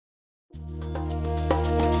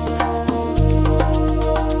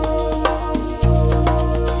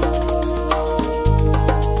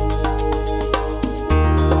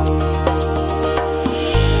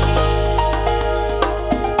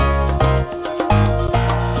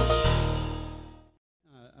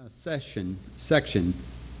section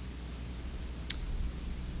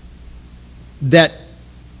that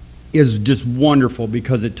is just wonderful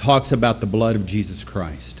because it talks about the blood of Jesus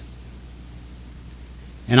Christ.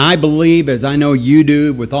 And I believe, as I know you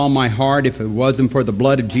do with all my heart, if it wasn't for the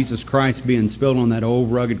blood of Jesus Christ being spilled on that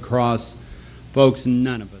old rugged cross, folks,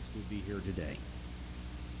 none of us would be here today.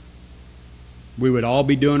 We would all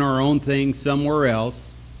be doing our own thing somewhere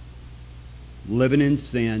else, living in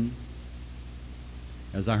sin.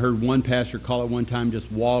 As I heard one pastor call it one time,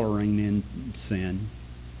 just wallowing in sin.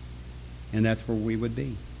 And that's where we would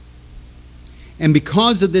be. And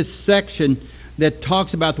because of this section that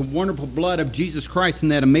talks about the wonderful blood of Jesus Christ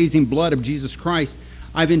and that amazing blood of Jesus Christ,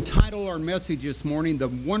 I've entitled our message this morning, The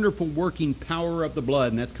Wonderful Working Power of the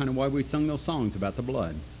Blood. And that's kind of why we sung those songs about the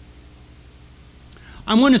blood.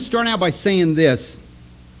 I want to start out by saying this.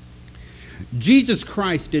 Jesus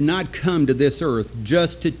Christ did not come to this earth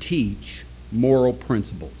just to teach moral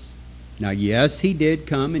principles. Now, yes, he did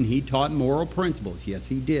come and he taught moral principles. Yes,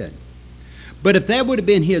 he did. But if that would have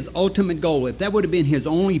been his ultimate goal, if that would have been his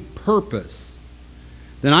only purpose,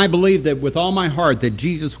 then I believe that with all my heart that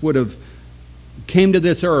Jesus would have came to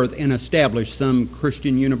this earth and established some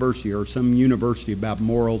Christian university or some university about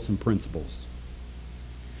morals and principles.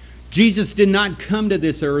 Jesus did not come to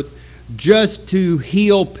this earth just to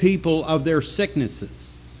heal people of their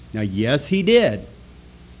sicknesses. Now, yes, he did.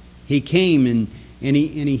 He came and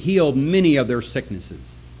he healed many of their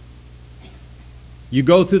sicknesses. You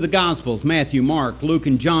go through the Gospels, Matthew, Mark, Luke,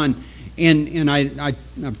 and John, and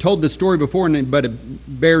I've told this story before, but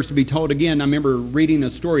it bears to be told again. I remember reading a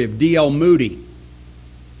story of D.L. Moody.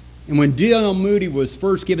 And when D.L. Moody was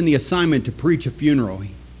first given the assignment to preach a funeral,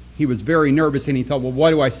 he was very nervous, and he thought, well,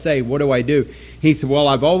 what do I say? What do I do? He said, well,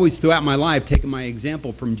 I've always throughout my life taken my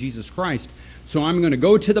example from Jesus Christ, so I'm going to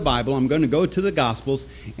go to the Bible, I'm going to go to the Gospels,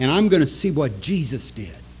 and I'm going to see what Jesus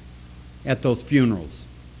did at those funerals.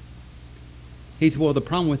 He said, well, the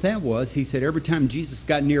problem with that was, he said, every time Jesus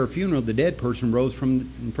got near a funeral, the dead person rose from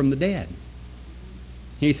the dead.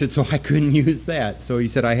 He said, so I couldn't use that. So he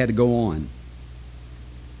said, I had to go on.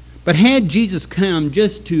 But had Jesus come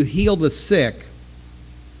just to heal the sick,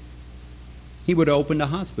 he would have opened a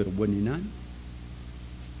hospital, wouldn't he not?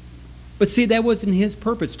 But see, that wasn't his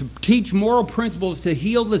purpose. To teach moral principles, to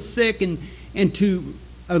heal the sick, and to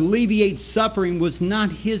alleviate suffering was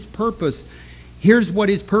not his purpose. Here's what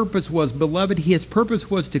his purpose was, beloved. His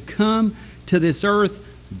purpose was to come to this earth,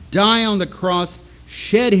 die on the cross,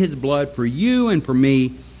 shed his blood for you and for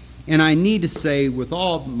me. And I need to say with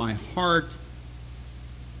all of my heart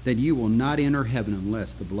that you will not enter heaven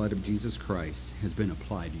unless the blood of Jesus Christ has been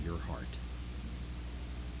applied to your heart.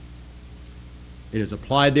 It is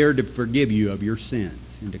applied there to forgive you of your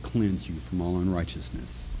sins and to cleanse you from all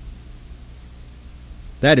unrighteousness.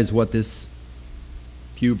 That is what this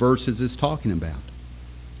few verses is talking about.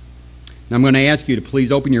 Now I'm going to ask you to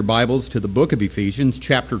please open your Bibles to the book of Ephesians,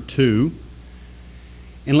 chapter 2.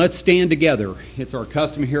 And let's stand together. It's our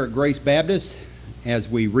custom here at Grace Baptist as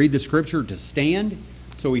we read the scripture to stand.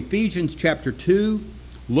 So Ephesians chapter 2,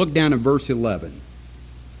 look down at verse 11.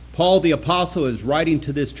 Paul the apostle is writing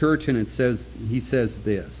to this church, and he says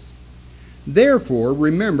this: Therefore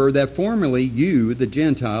remember that formerly you, the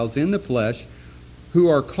Gentiles in the flesh, who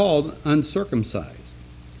are called uncircumcised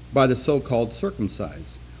by the so-called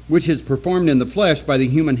circumcised, which is performed in the flesh by the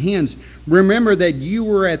human hands, remember that you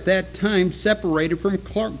were at that time separated from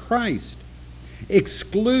Christ,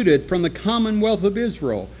 excluded from the commonwealth of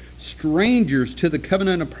Israel, strangers to the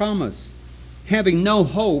covenant of promise, having no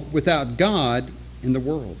hope without God in the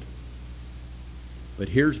world. But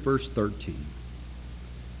here's verse 13.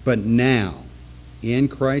 But now, in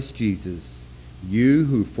Christ Jesus, you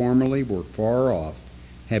who formerly were far off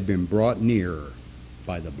have been brought nearer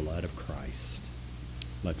by the blood of Christ.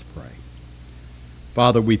 Let's pray.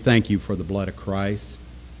 Father, we thank you for the blood of Christ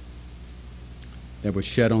that was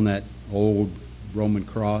shed on that old Roman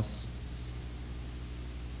cross.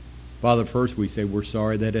 Father, first we say we're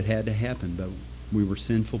sorry that it had to happen, but we were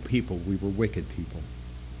sinful people. We were wicked people.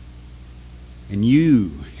 And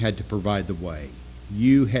you had to provide the way.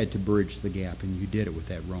 You had to bridge the gap, and you did it with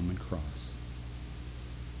that Roman cross.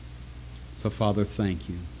 So, Father, thank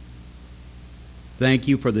you. Thank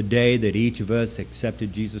you for the day that each of us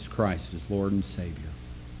accepted Jesus Christ as Lord and Savior.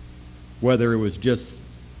 Whether it was just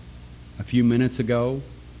a few minutes ago,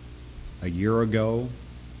 a year ago,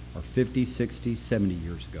 or 50, 60, 70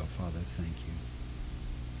 years ago, Father, thank you.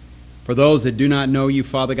 For those that do not know you,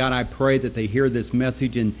 Father God, I pray that they hear this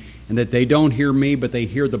message and that they don't hear me, but they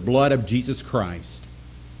hear the blood of Jesus Christ.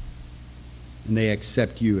 And they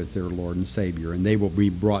accept you as their Lord and Savior, and they will be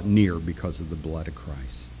brought near because of the blood of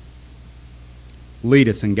Christ. Lead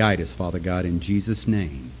us and guide us, Father God, in Jesus'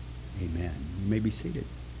 name. Amen. You may be seated.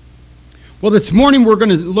 Well, this morning we're going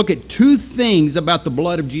to look at two things about the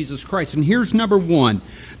blood of Jesus Christ. And here's number one.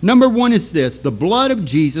 Number one is this: the blood of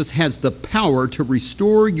Jesus has the power to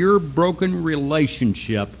restore your broken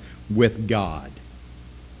relationship with God.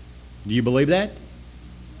 Do you believe that?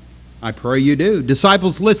 I pray you do.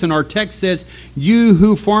 Disciples, listen, our text says, you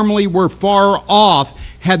who formerly were far off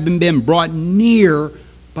have been brought near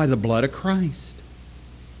by the blood of Christ.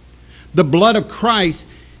 The blood of Christ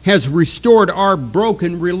has restored our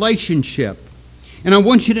broken relationship. And I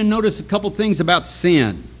want you to notice a couple things about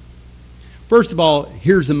sin. First of all,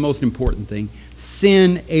 here's the most important thing.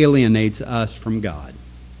 Sin alienates us from God.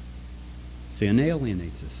 Sin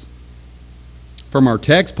alienates us. From our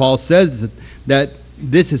text, Paul says that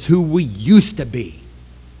this is who we used to be.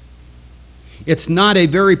 It's not a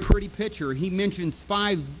very pretty picture. He mentions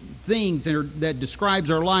 5 things that describes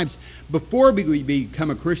our lives before we become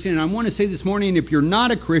a Christian. And I want to say this morning, if you're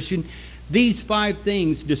not a Christian, these 5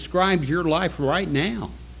 things describes your life right now.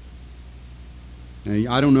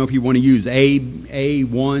 Now, I don't know if you want to use A,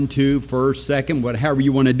 1, 2, first, second, however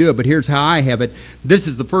you want to do it, but here's how I have it. This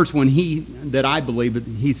is the first one that I believe that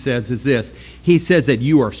he says is this. He says that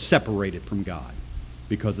you are separated from God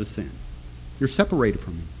because of sin. You're separated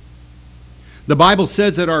from Him. The Bible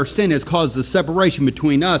says that our sin has caused the separation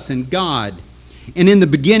between us and God. And in the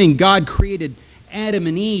beginning, God created Adam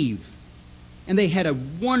and Eve. And they had a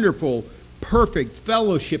wonderful, perfect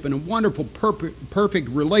fellowship and a wonderful, perfect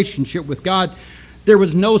relationship with God. There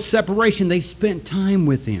was no separation. They spent time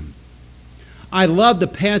with Him. I love the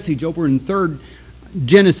passage over in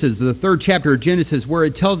Genesis, the 3rd chapter of Genesis, where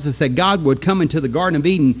it tells us that God would come into the Garden of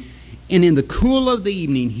Eden, and in the cool of the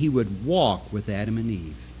evening, He would walk with Adam and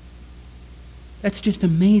Eve. That's just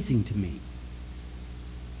amazing to me.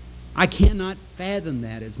 I cannot fathom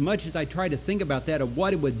that. As much as I try to think about that, of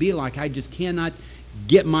what it would be like, I just cannot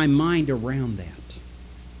get my mind around that.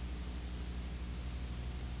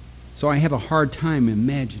 So I have a hard time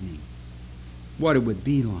imagining what it would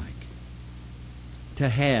be like to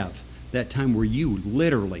have that time where you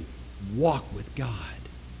literally walk with God.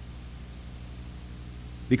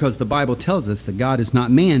 Because the Bible tells us that God is not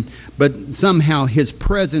man, but somehow His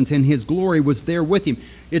presence and His glory was there with Him.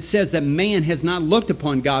 It says that man has not looked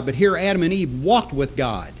upon God, but here Adam and Eve walked with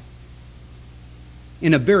God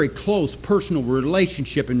in a very close personal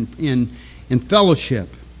relationship and fellowship.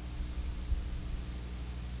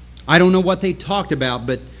 I don't know what they talked about,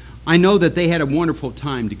 but I know that they had a wonderful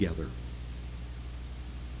time together.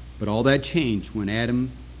 But all that changed when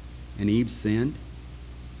Adam and Eve sinned.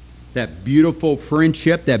 That beautiful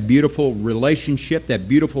friendship, that beautiful relationship, that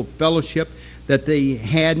beautiful fellowship that they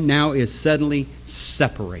had now is suddenly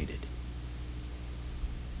separated.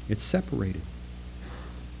 It's separated.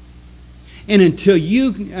 And until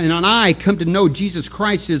you and I come to know Jesus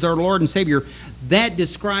Christ as our Lord and Savior, that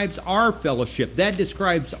describes our fellowship. That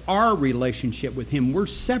describes our relationship with Him. We're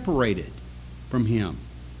separated from Him.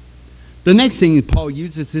 The next thing that Paul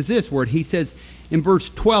uses is this word. He says, in verse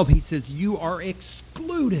 12, he says, you are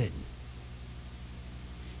excluded.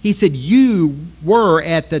 He said, you were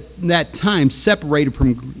at that time separated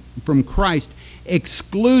from Christ,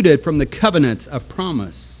 excluded from the covenants of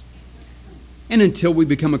promise. And until we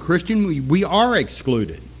become a Christian, we are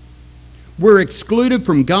excluded. We're excluded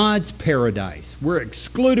from God's paradise. We're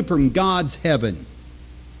excluded from God's heaven.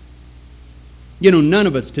 You know, none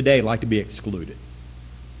of us today like to be excluded.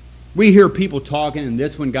 We hear people talking, and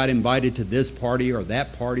this one got invited to this party or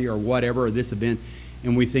that party or whatever, or this event,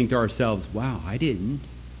 and we think to ourselves, wow, I didn't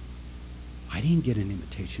get an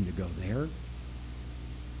invitation to go there.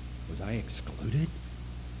 Was I excluded?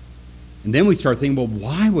 And then we start thinking, well,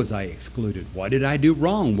 why was I excluded? What did I do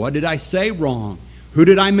wrong? What did I say wrong? Who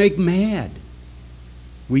did I make mad?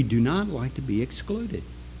 We do not like to be excluded.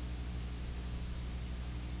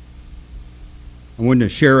 I wanted to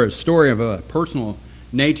share a story of a personal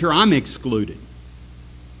nature. I'm excluded.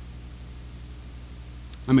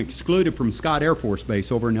 I'm excluded from Scott Air Force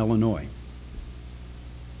Base over in Illinois.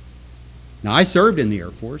 Now, I served in the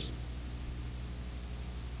Air Force.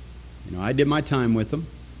 You know, I did my time with them.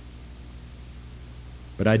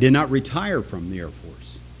 But I did not retire from the Air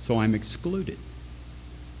Force, so I'm excluded.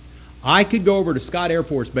 I could go over to Scott Air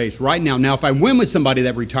Force Base right now. Now, if I went with somebody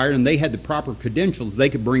that retired and they had the proper credentials, they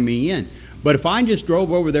could bring me in. But if I just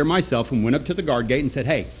drove over there myself and went up to the guard gate and said,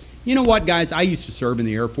 hey, you know what, guys, I used to serve in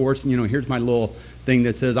the Air Force, and, you know, here's my little thing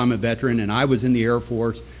that says I'm a veteran, and I was in the Air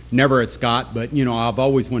Force, never at Scott, but, you know, I've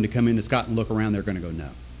always wanted to come into Scott and look around. They're going to go, no.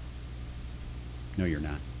 No, you're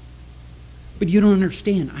not. But you don't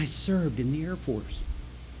understand. I served in the Air Force.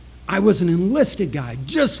 I was an enlisted guy,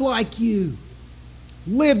 just like you.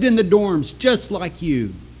 lived in the dorms just like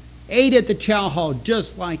you, ate at the chow hall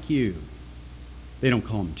just like you. They don't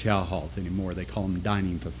call them chow halls anymore. They call them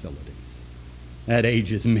dining facilities. That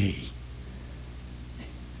ages me.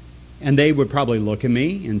 And they would probably look at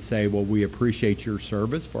me and say, well, we appreciate your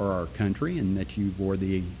service for our country and that you wore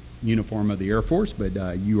the uniform of the Air Force, but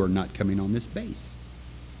you are not coming on this base.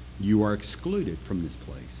 You are excluded from this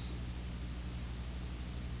place.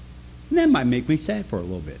 And that might make me sad for a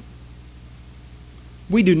little bit.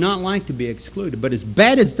 We do not like to be excluded, but as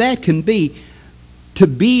bad as that can be, to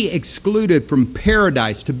be excluded from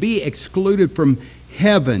paradise, to be excluded from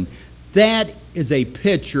heaven, that is a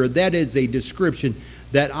picture, that is a description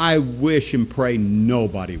that I wish and pray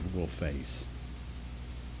nobody will face.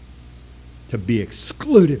 To be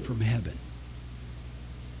excluded from heaven.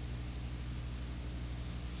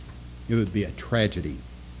 It would be a tragedy.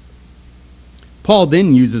 Paul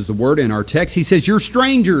then uses the word in our text. He says, you're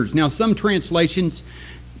strangers. Now, some translations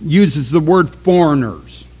uses the word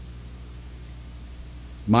foreigners.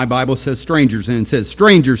 My Bible says strangers, and it says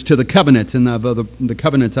strangers to the covenants and the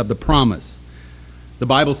covenants of the promise. The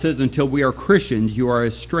Bible says until we are Christians, you are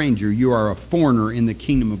a stranger. You are a foreigner in the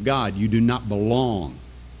kingdom of God. You do not belong.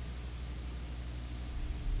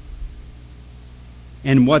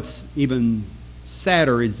 And what's even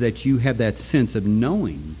sadder is that you have that sense of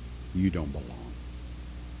knowing you don't belong.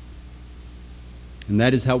 And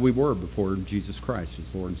that is how we were before Jesus Christ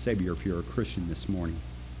as Lord and Savior if you're a Christian this morning.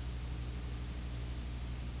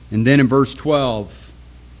 And then in verse 12,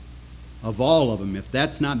 of all of them, if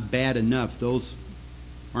that's not bad enough, those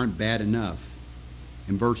aren't bad enough.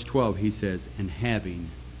 In verse 12 he says, and having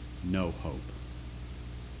no hope.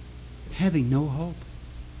 Having no hope.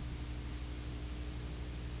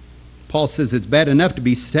 Paul says it's bad enough to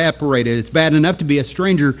be separated. It's bad enough to be a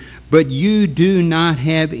stranger, but you do not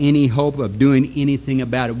have any hope of doing anything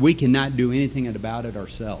about it. We cannot do anything about it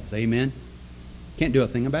ourselves. Amen? Can't do a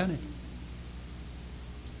thing about it.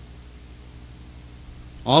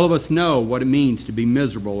 All of us know what it means to be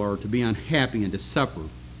miserable or to be unhappy and to suffer.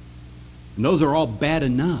 And those are all bad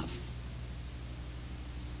enough.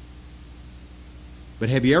 But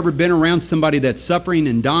have you ever been around somebody that's suffering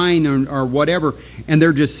and dying or whatever, and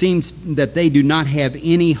there just seems that they do not have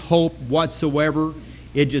any hope whatsoever?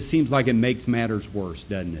 It just seems like it makes matters worse,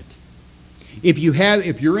 doesn't it? If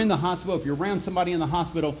you're in the hospital, if you're around somebody in the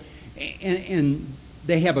hospital, and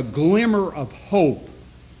they have a glimmer of hope,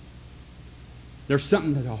 there's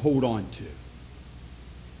something to hold on to.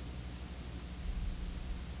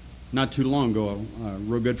 Not too long ago, a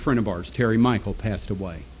real good friend of ours, Terry Michael, passed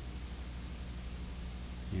away.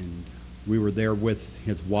 And we were there with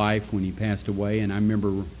his wife when he passed away, and I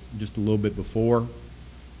remember just a little bit before,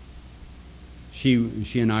 she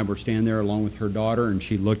and I were standing there along with her daughter, and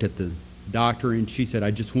she looked at the doctor and she said,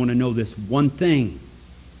 I just want to know this one thing.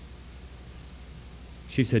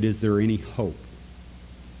 She said, is there any hope?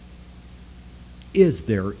 Is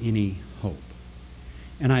there any hope?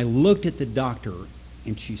 And I looked at the doctor,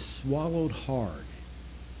 and she swallowed hard,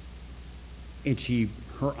 and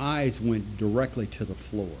her eyes went directly to the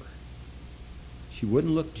floor. She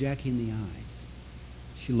wouldn't look Jackie in the eyes.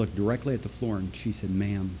 She looked directly at the floor, and she said,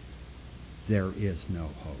 ma'am, there is no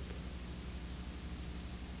hope.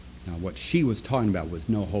 Now, what she was talking about was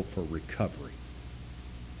no hope for recovery.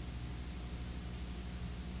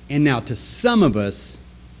 And now, to some of us,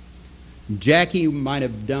 Jackie might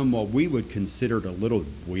have done what we would consider a little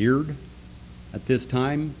weird at this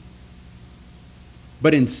time.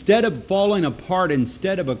 But instead of falling apart,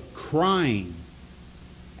 instead of crying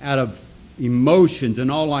out of emotions and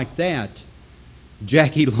all like that,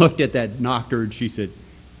 Jackie looked at that doctor and she said,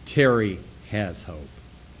 Terry has hope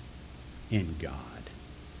in God.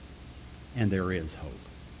 And there is hope.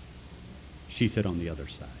 She said on the other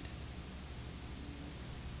side.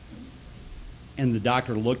 And the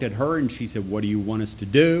doctor looked at her and she said, what do you want us to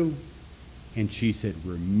do? And she said,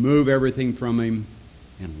 remove everything from him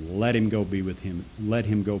and let him go be with him. Let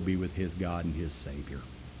him go be with his God and his Savior.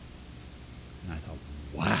 And I thought,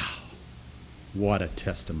 wow, what a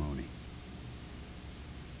testimony.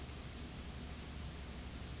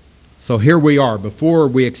 So here we are. Before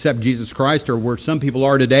we accept Jesus Christ, or where some people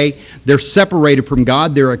are today, they're separated from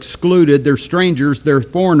God. They're excluded. They're strangers. They're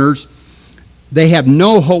foreigners. They have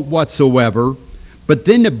no hope whatsoever. But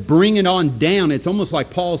then to bring it on down, it's almost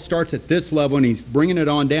like Paul starts at this level and he's bringing it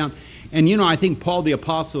on down. And, I think Paul the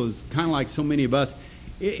Apostle is kind of like so many of us.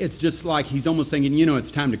 It's just like he's almost thinking,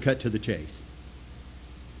 it's time to cut to the chase.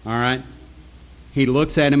 All right? He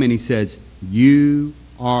looks at him and he says, you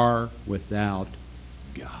are without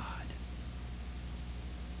God.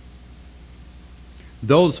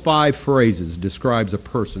 Those 5 phrases describes a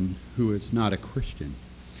person who is not a Christian.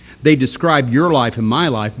 They describe your life and my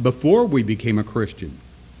life before we became a Christian.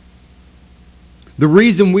 The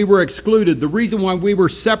reason we were excluded, the reason why we were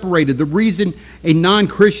separated, the reason a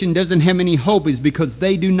non-Christian doesn't have any hope is because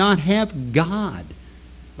they do not have God.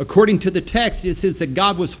 According to the text, it says that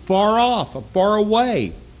God was far off, far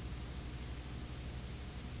away.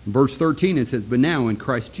 In verse 13 it says, "But now in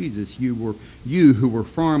Christ Jesus you who were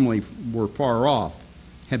far off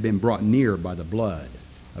have been brought near by the blood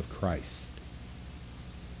of Christ."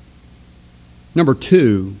 Number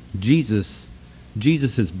two, Jesus'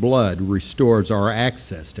 blood restores our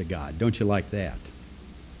access to God. Don't you like that?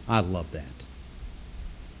 I love that.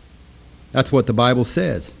 That's what the Bible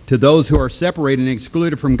says. To those who are separated and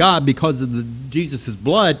excluded from God because of Jesus'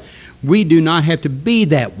 blood, we do not have to be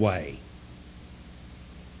that way.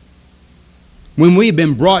 When we've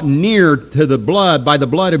been brought near to the blood by the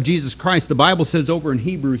blood of Jesus Christ, the Bible says over in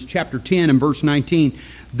Hebrews chapter 10 and verse 19,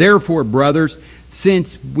 "Therefore, brothers,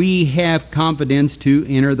 since we have confidence to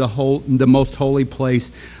enter the most holy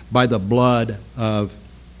place by the blood of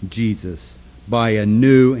Jesus, by a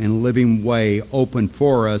new and living way opened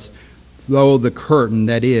for us, though the curtain,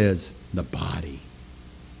 that is, the body."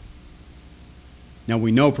 Now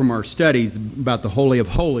we know from our studies about the Holy of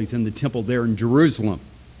Holies in the temple there in Jerusalem.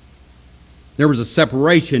 There was a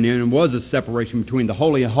separation, and it was a separation between the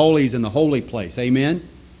Holy of Holies and the holy place. Amen?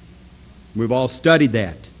 We've all studied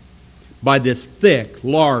that. By this thick,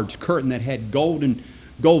 large curtain that had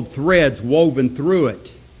gold threads woven through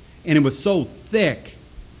it. And it was so thick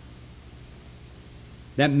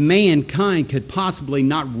that mankind could possibly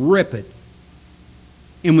not rip it.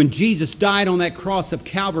 And when Jesus died on that cross of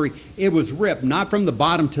Calvary, it was ripped, not from the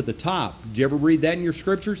bottom to the top. Did you ever read that in your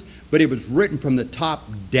scriptures? But it was written from the top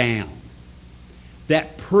down.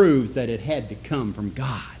 That proves that it had to come from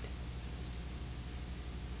God.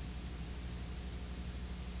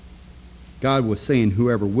 God was saying,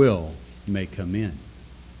 whoever will may come in.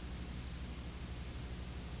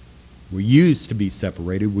 We used to be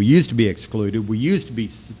separated. We used to be excluded. We used to be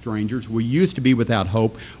strangers. We used to be without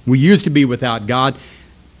hope. We used to be without God.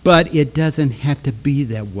 But it doesn't have to be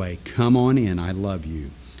that way. Come on in. I love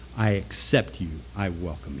you. I accept you. I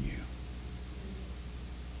welcome you.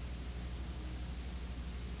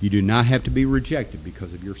 You do not have to be rejected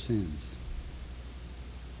because of your sins.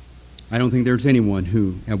 I don't think there's anyone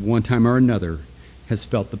who, at one time or another, has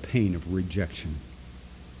felt the pain of rejection.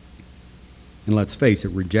 And let's face it,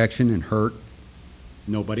 rejection and hurt,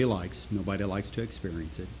 nobody likes. Nobody likes to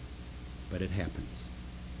experience it, but it happens.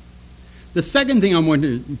 The second thing I want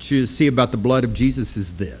you to see about the blood of Jesus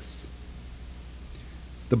is this.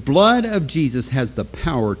 The blood of Jesus has the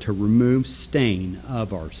power to remove stain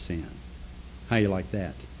of our sin. How do you like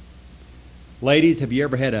that? Ladies, have you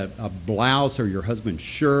ever had a blouse or your husband's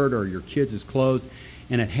shirt or your kids' clothes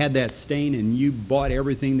and it had that stain and you bought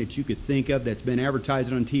everything that you could think of that's been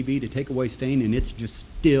advertised on TV to take away stain and it's just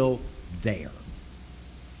still there?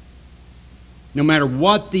 No matter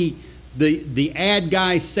what the ad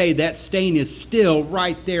guys say, that stain is still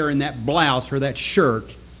right there in that blouse or that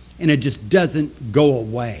shirt and it just doesn't go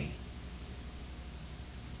away.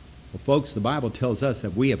 Well, folks, the Bible tells us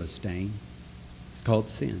that we have a stain. It's called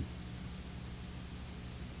sin.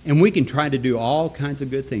 And we can try to do all kinds of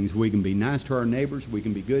good things. We can be nice to our neighbors. We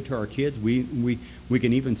can be good to our kids. We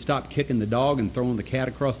can even stop kicking the dog and throwing the cat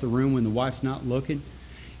across the room when the wife's not looking.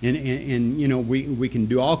 And you know, we can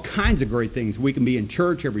do all kinds of great things. We can be in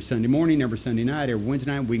church every Sunday morning, every Sunday night, every Wednesday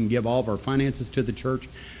night. We can give all of our finances to the church.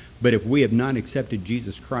 But if we have not accepted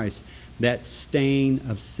Jesus Christ, that stain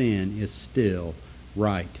of sin is still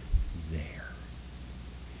right there.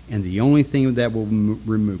 And the only thing that will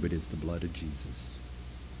remove it is the blood of Jesus.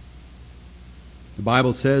 The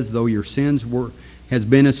Bible says, though your sins has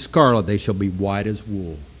been as scarlet, they shall be white as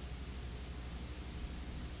wool.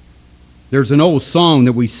 There's an old song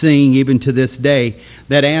that we sing even to this day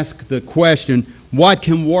that asks the question, what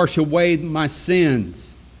can wash away my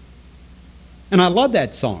sins? And I love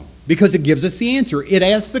that song because it gives us the answer. It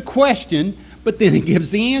asks the question, but then it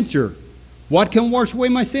gives the answer. What can wash away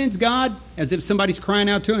my sins, God? As if somebody's crying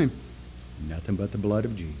out to him. Nothing but the blood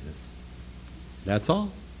of Jesus. That's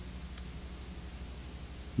all.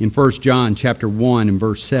 In 1 John chapter 1 and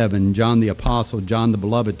verse 7, John the Apostle, John the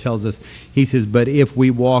Beloved tells us, he says, but if we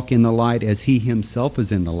walk in the light as he himself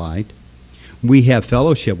is in the light, we have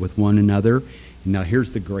fellowship with one another. Now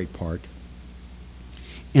here's the great part.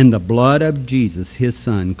 And the blood of Jesus, his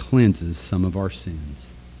Son, cleanses some of our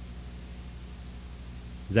sins.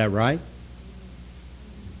 Is that right?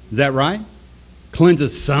 Is that right?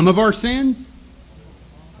 Cleanses some of our sins?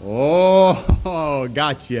 Oh,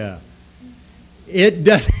 gotcha. It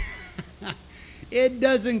It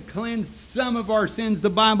doesn't cleanse some of our sins. The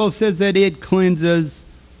Bible says that it cleanses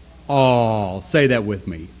all. Say that with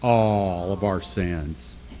me. All of our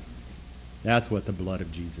sins. That's what the blood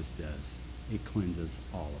of Jesus does. It cleanses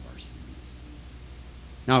all of our sins.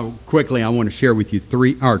 Now, quickly, I want to share with you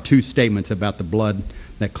two statements about the blood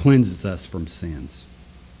that cleanses us from sins.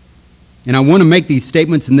 And I want to make these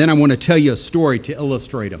statements, and then I want to tell you a story to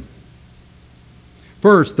illustrate them.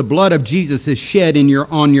 First, the blood of Jesus is shed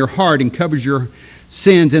on your heart and covers your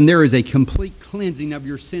sins, and there is a complete cleansing of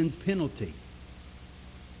your sins penalty.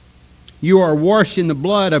 You are washed in the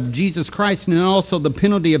blood of Jesus Christ, and also the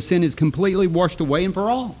penalty of sin is completely washed away and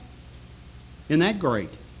for all. Isn't that great?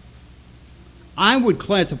 I would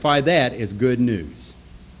classify that as good news.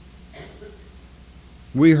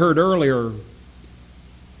 We heard earlier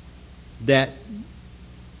that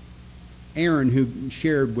Aaron, who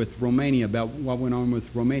shared with Romania about what went on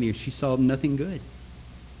with Romania, she saw nothing good.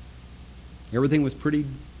 Everything was pretty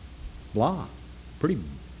blah, pretty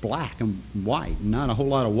black and white. Not a whole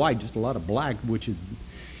lot of white, just a lot of black, which is,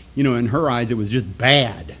 in her eyes, it was just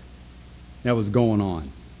bad that was going on.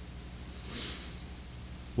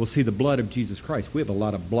 Well, see, the blood of Jesus Christ, we have a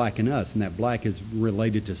lot of black in us, and that black is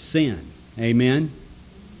related to sin. Amen?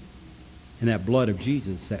 And that blood of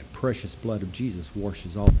Jesus, that precious blood of Jesus,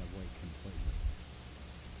 washes all that away completely.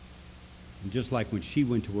 And just like when she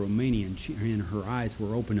went to Romania and her eyes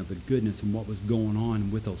were open of the goodness and what was going on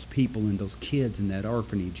with those people and those kids in that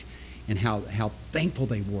orphanage and how thankful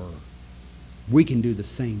they were, we can do the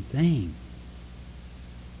same thing.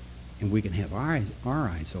 And we can have our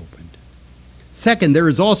eyes opened. Second, there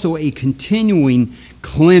is also a continuing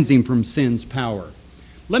cleansing from sin's power.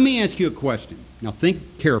 Let me ask you a question. Now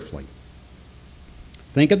think carefully.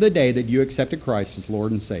 Think of the day that you accepted Christ as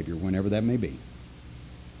Lord and Savior, whenever that may be.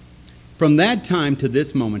 From that time to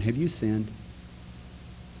this moment, have you sinned?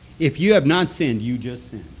 If you have not sinned, you just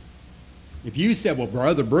sinned. If you said, well,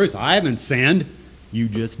 Brother Bruce, I haven't sinned, you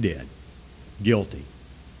just did. Guilty.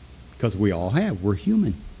 Because we all have. We're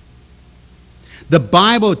human. The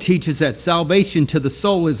Bible teaches that salvation to the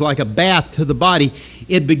soul is like a bath to the body.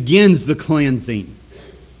 It begins the cleansing.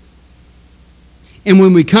 And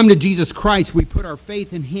when we come to Jesus Christ, we put our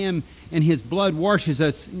faith in Him, and His blood washes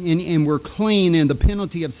us, and we're clean, and the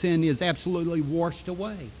penalty of sin is absolutely washed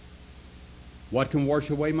away. What can wash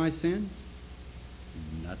away my sins?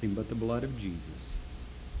 Nothing but the blood of Jesus.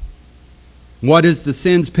 What is the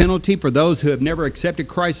sin's penalty for those who have never accepted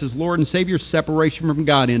Christ as Lord and Savior? Separation from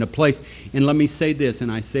God in a place. And let me say this,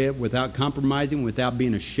 and I say it without compromising, without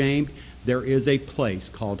being ashamed. There is a place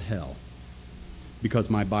called hell,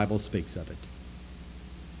 because my Bible speaks of it.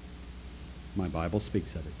 My Bible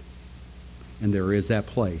speaks of it. And there is that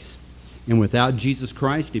place. And without Jesus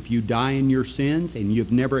Christ, if you die in your sins and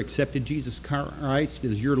you've never accepted Jesus Christ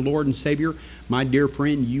as your Lord and Savior, my dear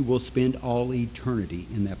friend, you will spend all eternity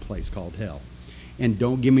in that place called hell. And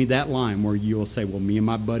don't give me that line where you'll say, well, me and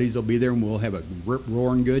my buddies will be there and we'll have a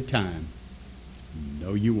rip-roaring good time.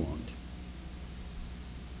 No, you won't.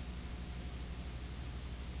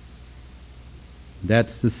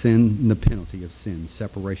 That's the sin, the penalty of sin,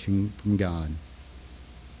 separation from God.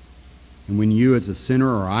 And when you as a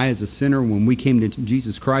sinner, or I as a sinner, when we came to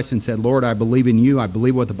Jesus Christ and said, Lord, I believe in you, I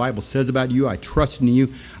believe what the Bible says about you, I trust in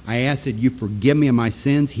you, I ask that you forgive me of my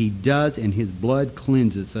sins, He does, and His blood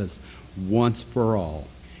cleanses us once for all.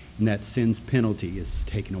 And that sin's penalty is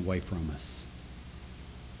taken away from us.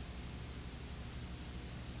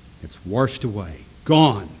 It's washed away,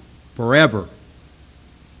 gone, forever.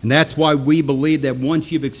 And that's why we believe that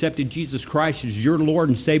once you've accepted Jesus Christ as your Lord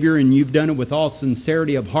and Savior, and you've done it with all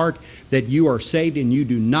sincerity of heart, that you are saved and you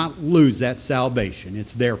do not lose that salvation.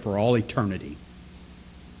 It's there for all eternity.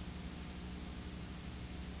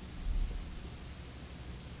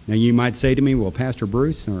 Now you might say to me, well, Pastor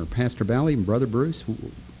Bruce or Pastor Valley and Brother Bruce,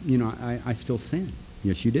 I still sin.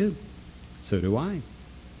 Yes, you do. So do I.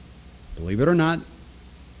 Believe it or not,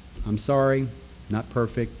 I'm sorry, not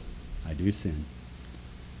perfect, I do sin.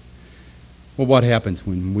 Well, what happens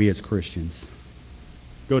when we as Christians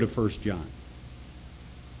go to 1 John?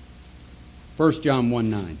 1 John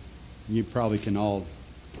 1:9. You probably can all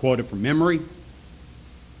quote it from memory.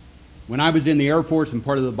 When I was in the Air Force and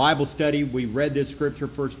part of the Bible study, we read this scripture,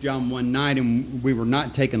 1 John 1:9, and we were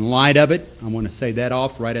not taking light of it. I want to say that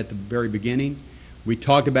off right at the very beginning. We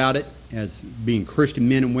talked about it as being Christian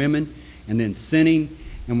men and women, and then sinning,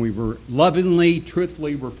 and we were lovingly,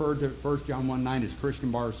 truthfully referred to 1 John 1:9 as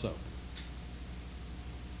Christian bar soap,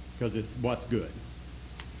 because it's what's good.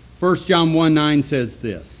 1 John 1:9 says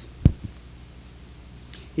this: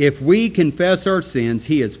 if we confess our sins,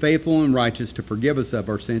 He is faithful and righteous to forgive us of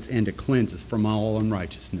our sins and to cleanse us from all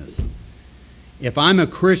unrighteousness. If I'm a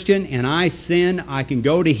Christian and I sin, I can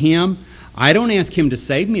go to Him. I don't ask Him to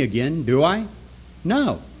save me again, do I?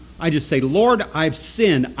 No. I just say, Lord, I've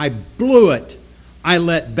sinned. I blew it. I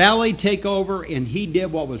let Bali take over, and he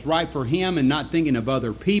did what was right for him and not thinking of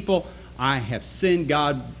other people. I have sinned.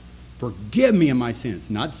 God, forgive me of my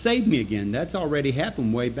sins. Not save me again. That's already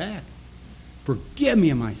happened way back. Forgive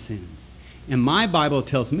me of my sins. And my Bible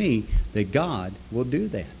tells me that God will do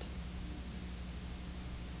that.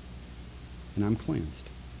 And I'm cleansed.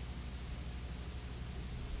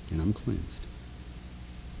 And I'm cleansed.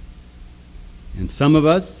 And some of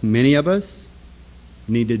us, many of us,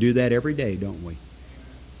 need to do that every day, don't we?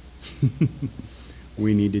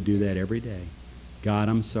 We need to do that every day. God,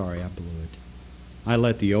 I'm sorry I blew it. I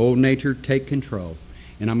let the old nature take control.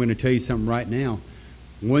 And I'm going to tell you something right now.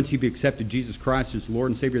 Once you've accepted Jesus Christ as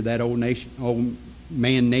Lord and Savior, that old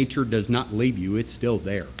man nature does not leave you. It's still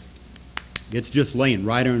there. It's just laying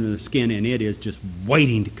right under the skin, and it is just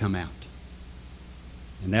waiting to come out.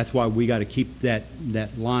 And that's why we got to keep that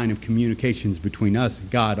line of communications between us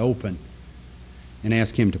and God open and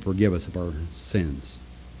ask Him to forgive us of our sins.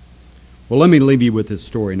 Well, let me leave you with this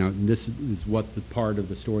story. Now, this is what the part of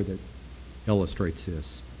the story that illustrates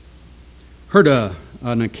this. Heard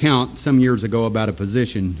an account some years ago about a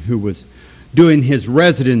physician who was doing his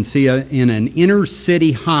residency in an inner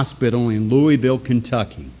city hospital in Louisville,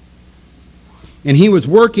 Kentucky. And he was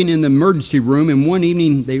working in the emergency room, and one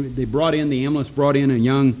evening the ambulance brought in a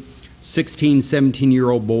young 16,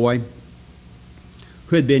 17-year-old boy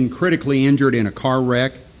who had been critically injured in a car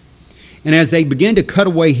wreck. And as they began to cut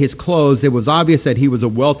away his clothes, it was obvious that he was a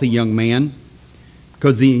wealthy young man,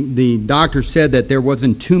 because the doctor said that there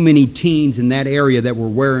wasn't too many teens in that area that were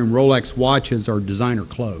wearing Rolex watches or designer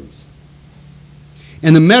clothes.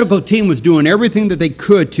 And the medical team was doing everything that they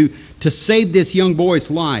could to save this young boy's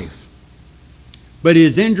life. But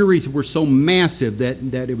his injuries were so massive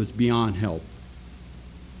that it was beyond help.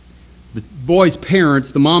 The boy's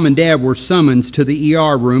parents, the mom and dad, were summoned to the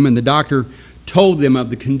ER room, and the doctor told them of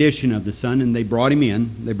the condition of the son, and they brought him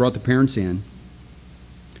in. They brought the parents in.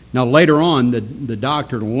 Now, later on, the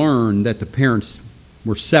doctor learned that the parents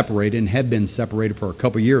were separated and had been separated for a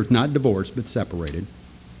couple of years, not divorced, but separated.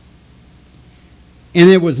 And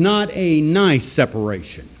it was not a nice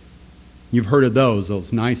separation. You've heard of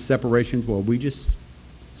those nice separations. Well, we just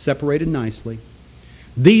separated nicely.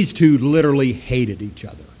 These two literally hated each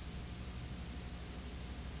other.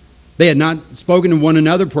 They had not spoken to one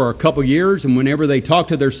another for a couple years, and whenever they talked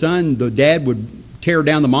to their son, the dad would tear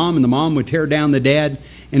down the mom, and the mom would tear down the dad,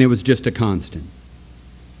 and it was just a constant.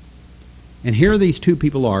 And here these two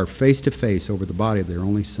people are, face to face over the body of their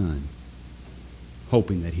only son,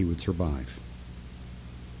 hoping that he would survive.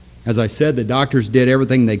 As I said, the doctors did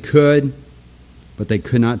everything they could, but they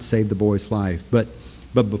could not save the boy's life. But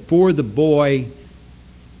before the boy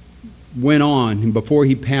went on, and before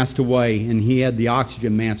he passed away, and he had the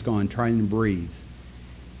oxygen mask on trying to breathe,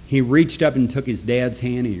 he reached up and took his dad's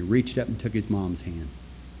hand, and he reached up and took his mom's hand.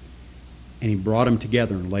 And he brought them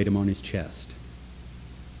together and laid them on his chest.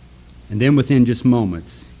 And then within just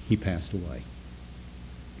moments, he passed away.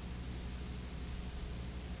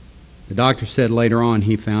 The doctor said later on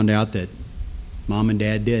he found out that mom and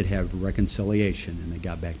dad did have reconciliation, and they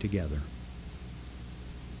got back together.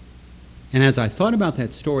 And as I thought about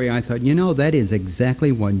that story, I thought, that is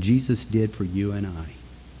exactly what Jesus did for you and I.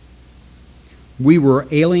 We were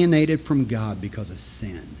alienated from God because of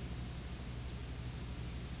sin.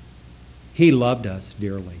 He loved us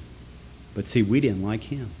dearly. But see, we didn't like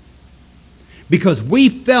Him. Because we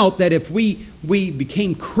felt that if we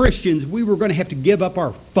became Christians, we were going to have to give up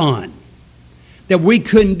our fun. That we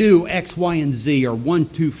couldn't do X, Y, and Z, or 1,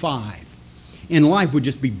 2, 5. And life would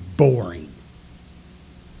just be boring.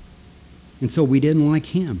 And so we didn't like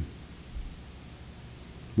Him.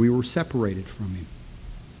 We were separated from Him.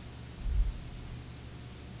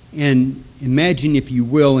 And imagine, if you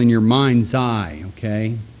will, in your mind's eye,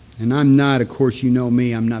 okay? And I'm not, of course, you know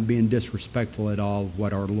me, I'm not being disrespectful at all of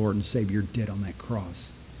what our Lord and Savior did on that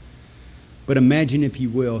cross. But imagine, if you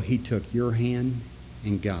will, He took your hand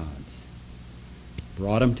and God's,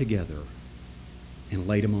 brought them together, and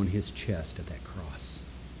laid them on His chest at that cross.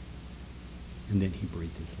 And then He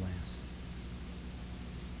breathed His last.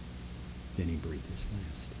 Then He breathed His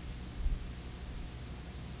last.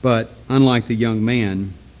 But unlike the young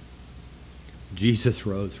man, Jesus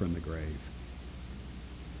rose from the grave.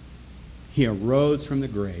 He arose from the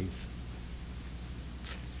grave.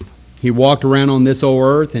 He walked around on this old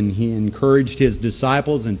earth, and He encouraged His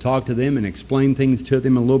disciples and talked to them and explained things to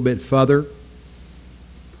them a little bit further.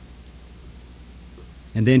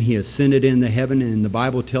 And then he ascended into heaven, and the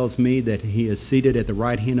Bible tells me that he is seated at the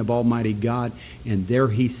right hand of Almighty God, and there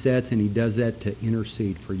he sits, and he does that to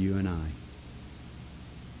intercede for you and I.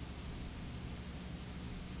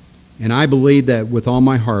 And I believe that with all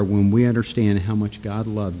my heart, when we understand how much God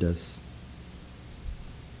loved us,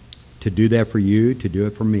 to do that for you, to do it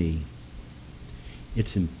for me,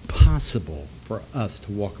 it's impossible for us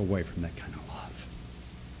to walk away from that kind of love.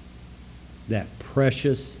 That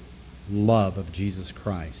precious love of Jesus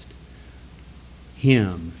Christ.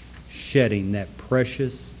 Him shedding that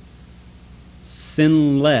precious,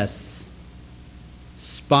 sinless,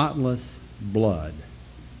 spotless blood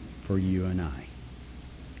for you and I.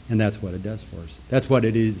 And that's what it does for us. That's what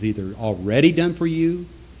it is either already done for you,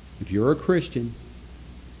 if you're a Christian,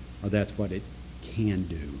 or that's what it can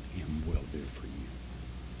do and will do for you.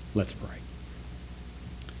 Let's pray.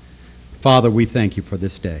 Father, we thank you for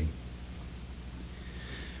this day.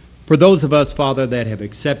 For those of us, Father, that have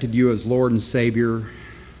accepted you as Lord and Savior,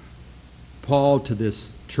 Paul to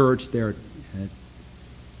this church there at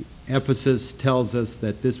Ephesus tells us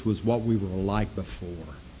that this was what we were like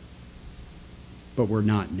before, but we're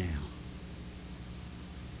not now.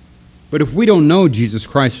 But if we don't know Jesus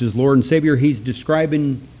Christ as Lord and Savior, he's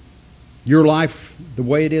describing your life the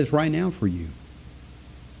way it is right now for you.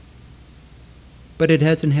 But it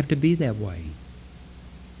doesn't have to be that way.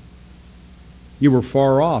 You were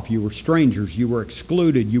far off. You were strangers. You were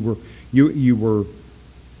excluded. You were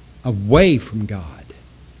away from God.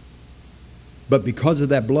 But because of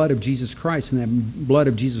that blood of Jesus Christ and that blood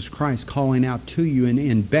of Jesus Christ calling out to you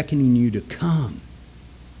and beckoning you to come,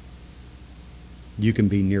 you can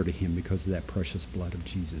be near to him because of that precious blood of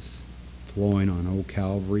Jesus flowing on old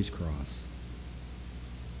Calvary's cross.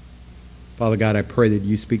 Father God, I pray that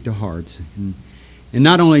you speak to hearts. And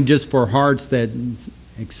not only just for hearts that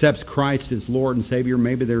accepts Christ as Lord and Savior.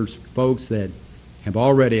 Maybe there's folks that have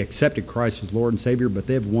already accepted Christ as Lord and Savior, but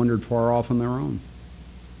they've wandered far off on their own.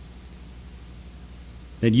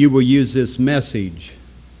 That you will use this message,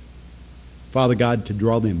 Father God, to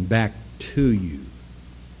draw them back to you,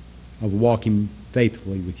 of walking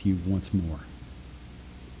faithfully with you once more.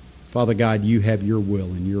 Father God, you have your will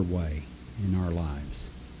and your way in our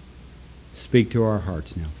lives. Speak to our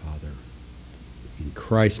hearts now, Father. In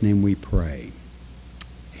Christ's name we pray.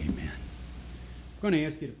 Amen. I'm going to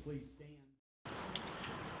ask you to please stand.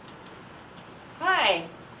 Hi.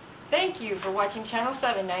 Thank you for watching Channel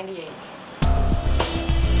 798.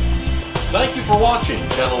 Thank you for watching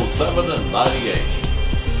Channel 798.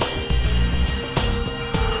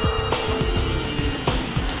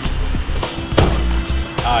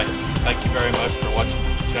 Hi. Thank you very much for watching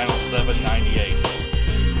Channel 798.